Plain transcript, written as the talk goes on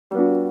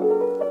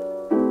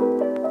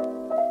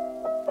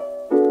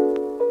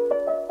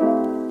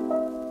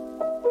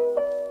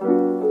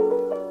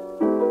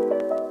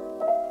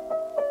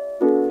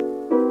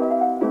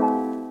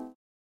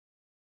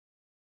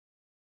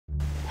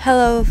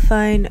Hello,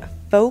 fine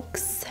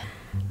folks.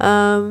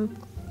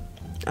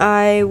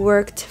 I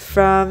worked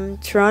from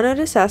Toronto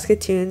to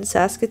Saskatoon,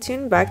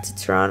 Saskatoon back to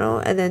Toronto,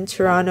 and then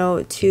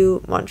Toronto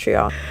to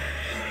Montreal.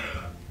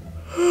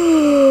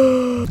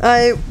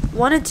 I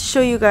wanted to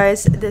show you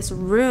guys this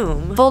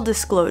room. Full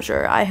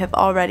disclosure, I have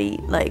already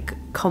like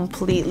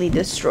completely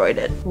destroyed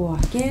it.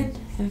 Walk in.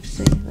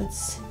 Actually,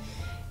 let's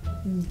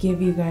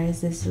give you guys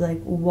this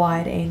like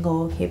wide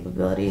angle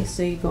capability.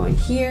 So you go in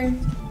here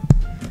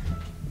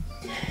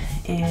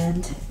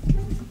and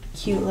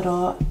cute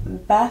little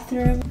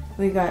bathroom.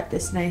 We got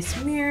this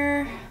nice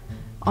mirror.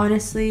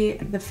 Honestly,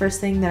 the first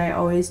thing that I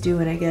always do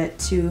when I get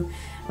to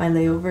my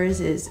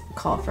layovers is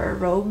call for a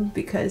robe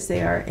because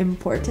they are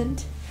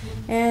important.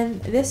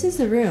 And this is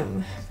the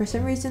room. For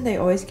some reason they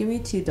always give me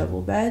 2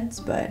 double beds,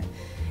 but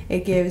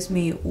it gives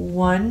me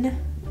 1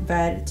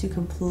 bed to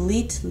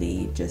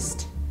completely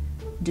just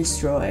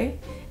destroy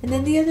and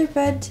then the other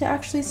bed to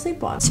actually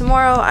sleep on.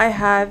 Tomorrow I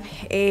have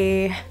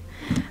a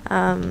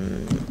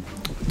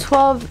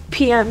 12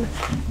 p.m.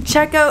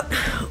 checkout.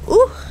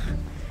 Ooh,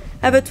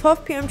 I have a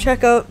 12 p.m.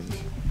 checkout,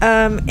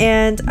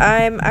 and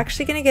I'm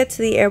actually gonna get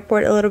to the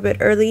airport a little bit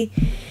early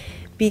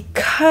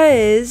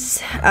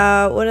because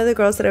one of the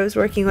girls that I was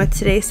working with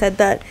today said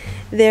that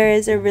there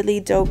is a really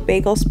dope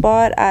bagel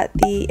spot at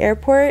the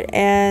airport,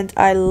 and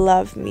I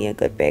love me a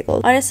good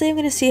bagel. Honestly, I'm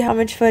gonna see how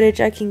much footage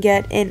I can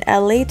get in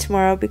LA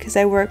tomorrow because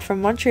I work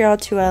from Montreal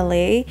to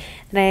LA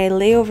and I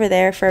lay over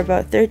there for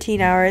about 13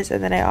 hours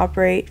and then I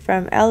operate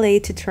from LA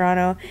to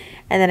Toronto,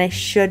 and then I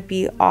should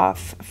be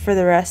off for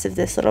the rest of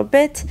this little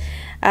bit.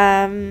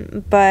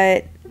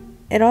 But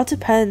it all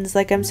depends.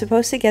 Like, I'm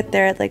supposed to get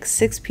there at like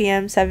 6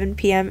 p.m., 7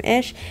 p.m.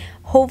 ish.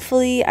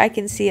 Hopefully I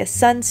can see a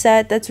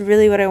sunset. That's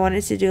really what I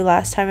wanted to do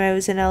last time I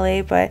was in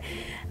LA, but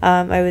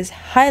I was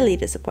highly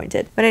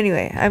disappointed. But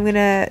anyway, I'm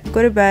gonna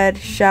go to bed,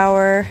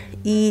 shower,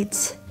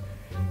 eat,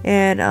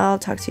 and I'll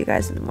talk to you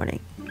guys in the morning.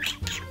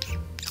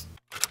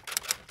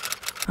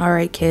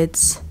 Alright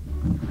kids,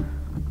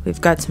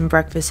 we've got some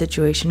breakfast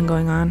situation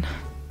going on.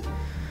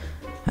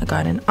 I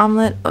got an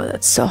omelet. Oh,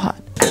 that's so hot.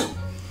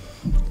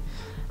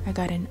 I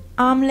got an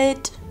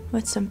omelet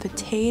with some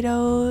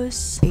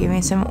potatoes. They gave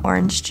me some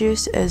orange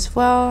juice as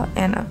well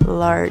and a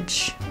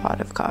large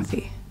pot of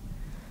coffee.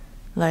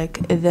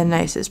 Like the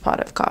nicest pot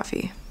of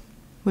coffee,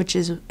 which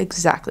is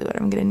exactly what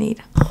I'm gonna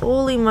need.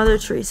 Holy Mother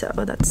Teresa.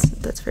 Oh,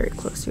 that's very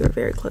close. You are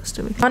very close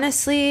to me.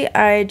 Honestly,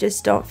 I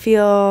just don't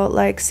feel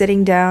like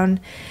sitting down,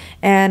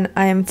 and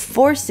I'm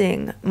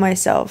forcing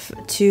myself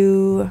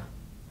to,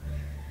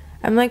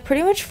 I'm like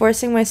pretty much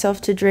forcing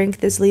myself to drink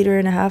this 1.5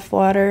 liter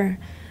water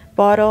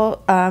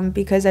bottle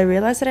because I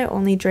realized that I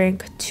only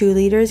drank 2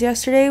 liters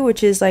yesterday,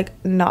 which is like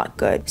not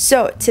good.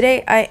 So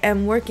today I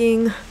am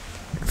working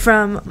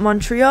from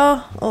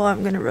Montreal. Oh,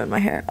 I'm gonna ruin my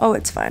hair. Oh,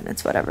 it's fine,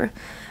 it's whatever.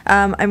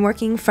 I'm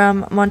working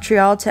from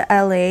Montreal to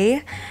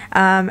LA,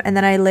 and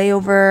then I lay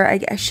over.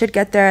 I should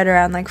get there at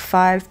around like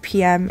 5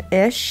 p.m.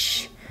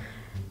 ish.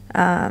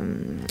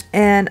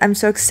 And I'm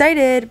so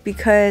excited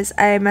because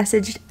I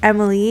messaged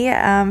Emily.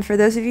 For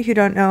those of you who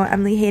don't know,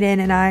 Emily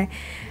Hayden and I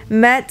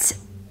met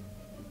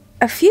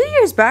a few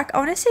years back. I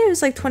want to say it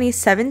was like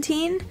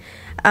 2017.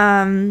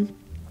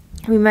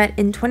 We met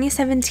in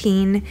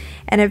 2017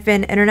 and have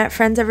been internet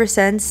friends ever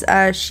since.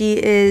 She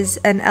is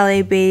an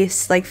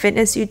LA-based like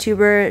fitness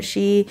YouTuber.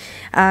 She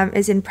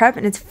is in prep,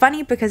 and it's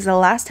funny because the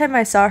last time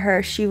I saw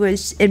her, she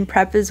was in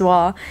prep as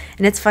well.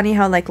 And it's funny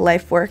how like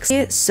life works.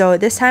 So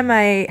this time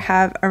I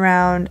have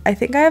around, I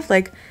think I have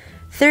like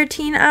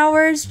 13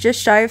 hours, just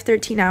shy of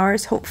 13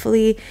 hours.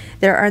 Hopefully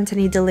there aren't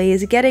any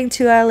delays getting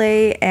to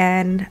LA,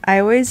 and I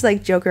always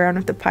like joke around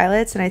with the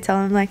pilots and I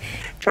tell them like,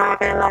 drive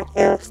it like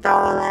you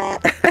stole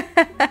it.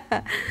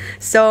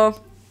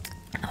 So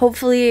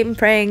hopefully I'm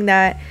praying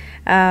that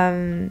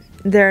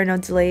there are no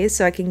delays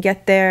so I can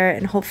get there,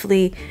 and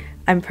hopefully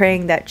I'm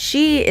praying that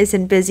she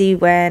isn't busy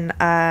when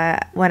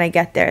I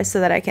get there so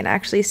that I can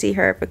actually see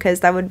her,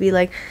 because that would be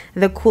like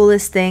the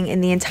coolest thing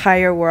in the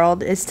entire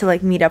world, is to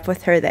like meet up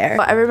with her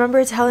there. I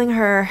remember telling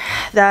her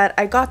that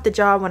I got the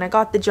job when I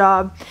got the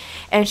job,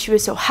 and she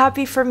was so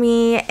happy for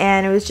me,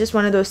 and it was just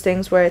one of those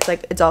things where it's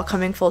like it's all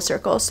coming full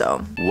circle.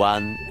 So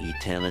 1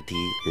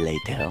 eternity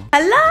later.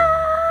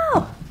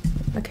 Hello!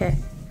 Okay,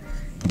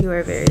 you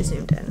are very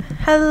zoomed in.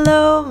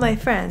 Hello, my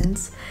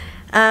friends.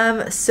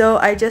 So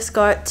I just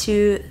got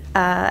to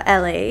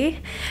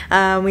LA.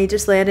 We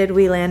just landed.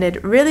 We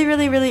landed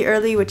really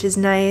early, which is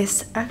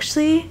nice.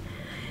 Actually,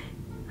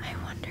 I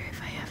wonder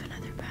if I have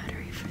another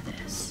battery for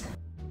this.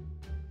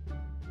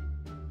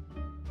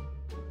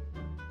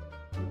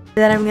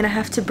 Then I'm gonna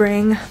have to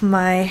bring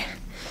my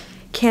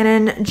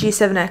Canon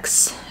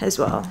G7X as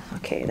well.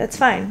 Okay, that's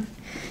fine.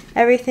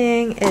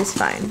 Everything is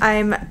fine.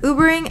 I'm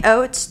Ubering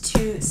out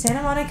to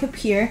Santa Monica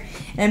Pier,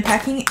 and I'm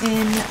packing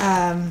in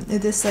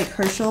this like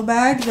Herschel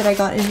bag that I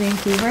got in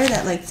Vancouver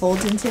that like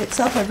folds into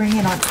itself. I bring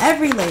it on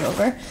every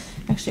layover.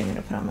 Actually, I'm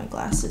gonna put on my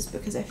glasses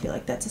because I feel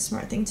like that's a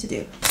smart thing to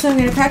do. So I'm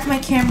gonna pack my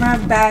camera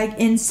bag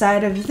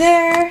inside of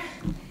there,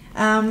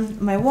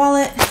 my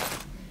wallet,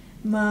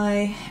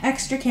 my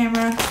extra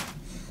camera,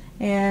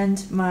 and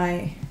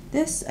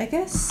this, I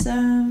guess,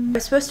 I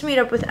was supposed to meet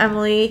up with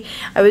Emily.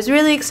 I was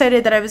really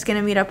excited that I was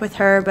gonna meet up with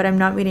her, but I'm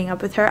not meeting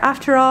up with her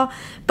after all.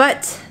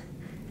 But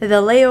the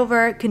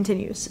layover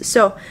continues.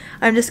 So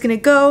I'm just gonna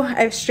go.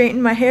 I've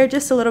straightened my hair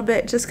just a little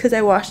bit just because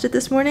I washed it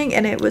this morning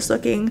and it was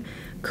looking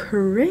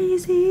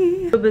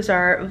crazy. So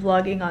bizarre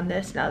vlogging on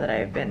this now that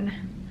I've been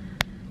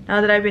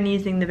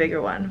using the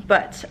bigger one,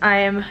 but I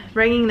am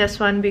bringing this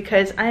one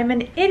because I'm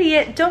an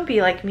idiot. Don't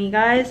be like me,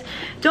 guys.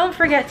 Don't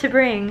forget to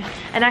bring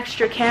an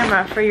extra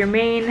camera for your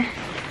main,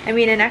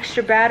 an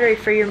extra battery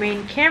for your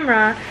main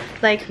camera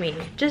like me.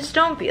 Just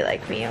don't be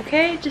like me,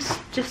 okay?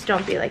 Just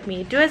don't be like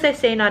me. Do as I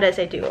say, not as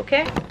I do,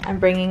 okay? I'm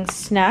bringing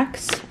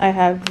snacks. I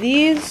have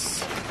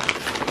these,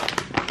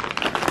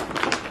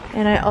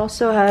 and I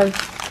also have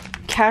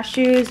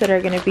cashews that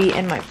are gonna be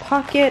in my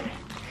pocket.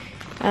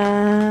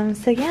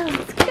 So yeah,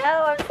 let's go.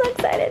 I'm so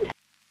excited.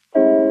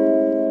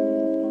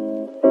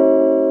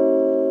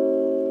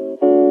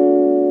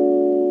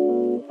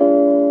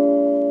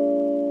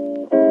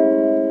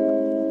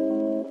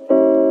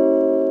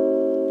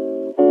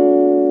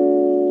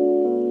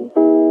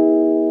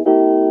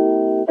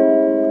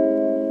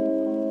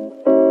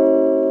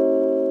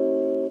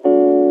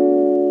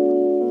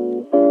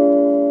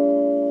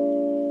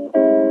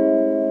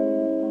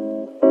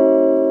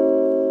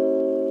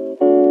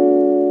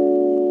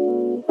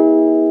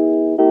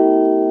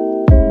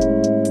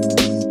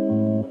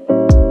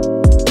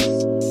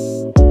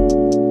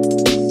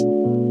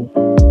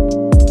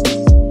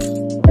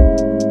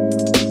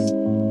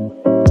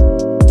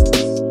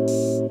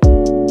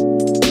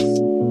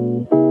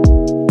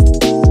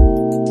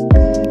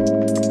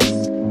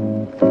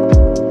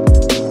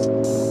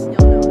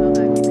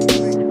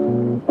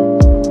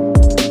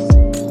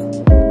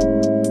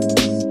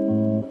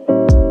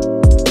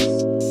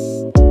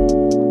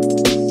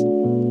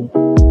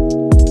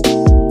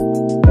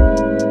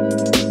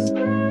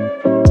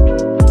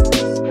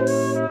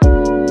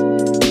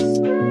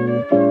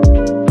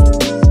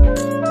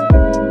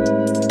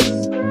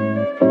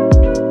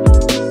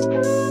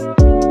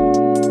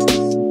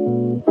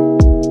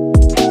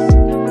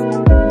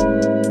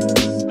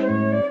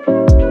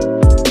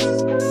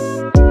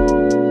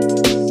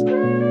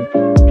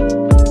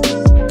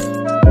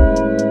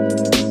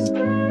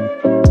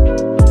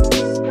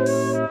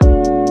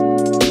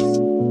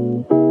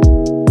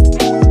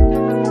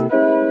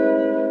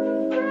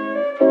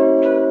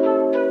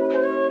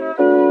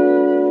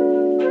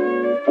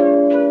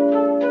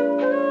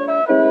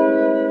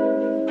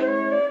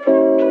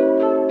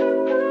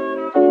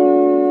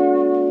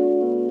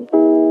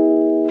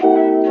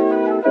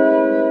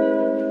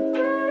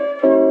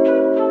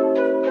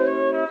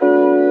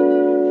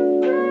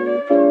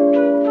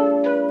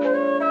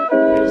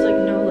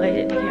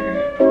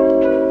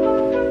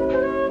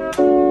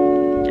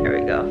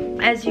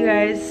 As you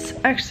guys,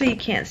 actually you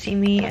can't see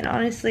me, and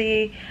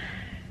honestly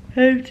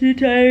I'm too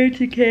tired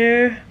to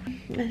care.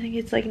 I think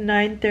it's like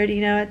 9:30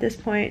 now at this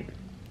point,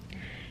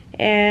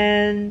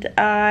 and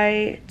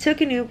I took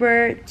an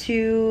Uber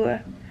to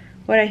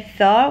what I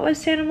thought was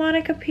Santa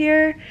Monica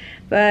Pier,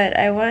 but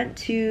I went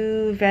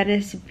to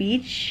Venice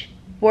Beach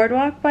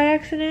Boardwalk by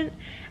accident.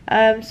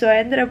 So I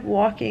ended up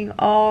walking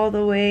all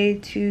the way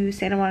to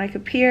Santa Monica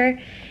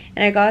Pier,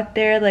 and I got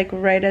there like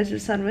right as the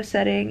sun was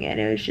setting, and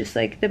it was just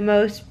like the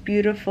most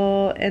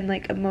beautiful and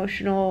like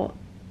emotional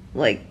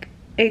like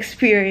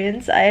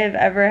experience I have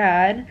ever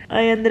had.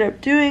 I ended up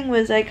doing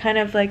was I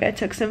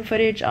took some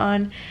footage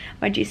on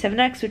my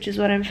G7X, which is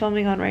what I'm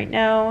filming on right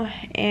now,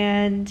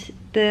 and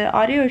the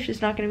audio is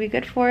just not going to be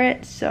good for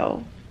it,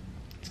 so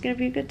it's going to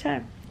be a good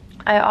time.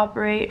 I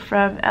operate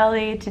from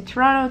LA to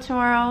Toronto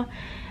tomorrow,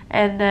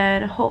 and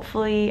then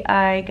hopefully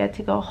I get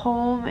to go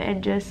home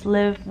and just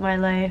live my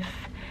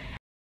life.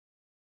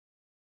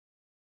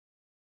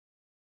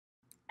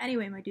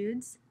 Anyway, my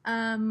dudes,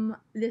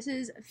 this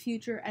is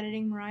future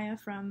editing Mariah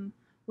from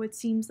what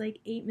seems like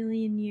 8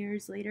 million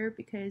years later,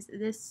 because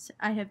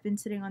I have been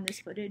sitting on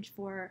this footage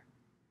for,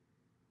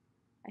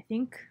 I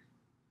think,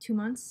 2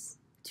 months.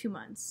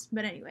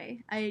 But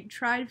anyway, I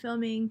tried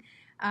filming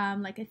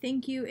like a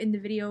thank you in the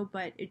video,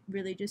 but it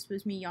really just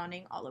was me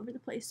yawning all over the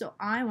place. So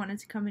I wanted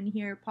to come in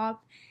here,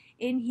 pop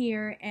in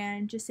here,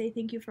 and just say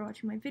thank you for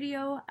watching my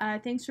video.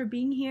 Thanks for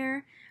being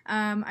here.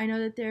 I know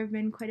that there have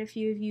been quite a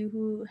few of you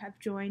who have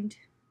joined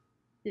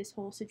this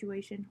whole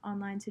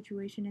online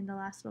situation in the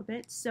last little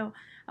bit, so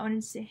I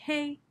wanted to say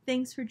hey,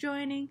 thanks for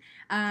joining.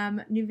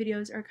 New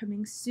videos are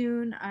coming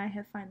soon. I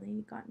have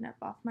finally gotten up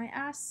off my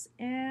ass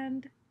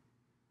and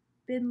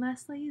been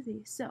less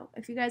lazy. So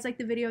if you guys like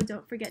the video,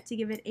 don't forget to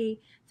give it a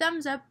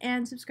thumbs up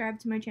and subscribe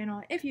to my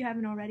channel if you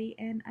haven't already,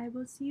 and I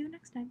will see you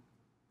next time.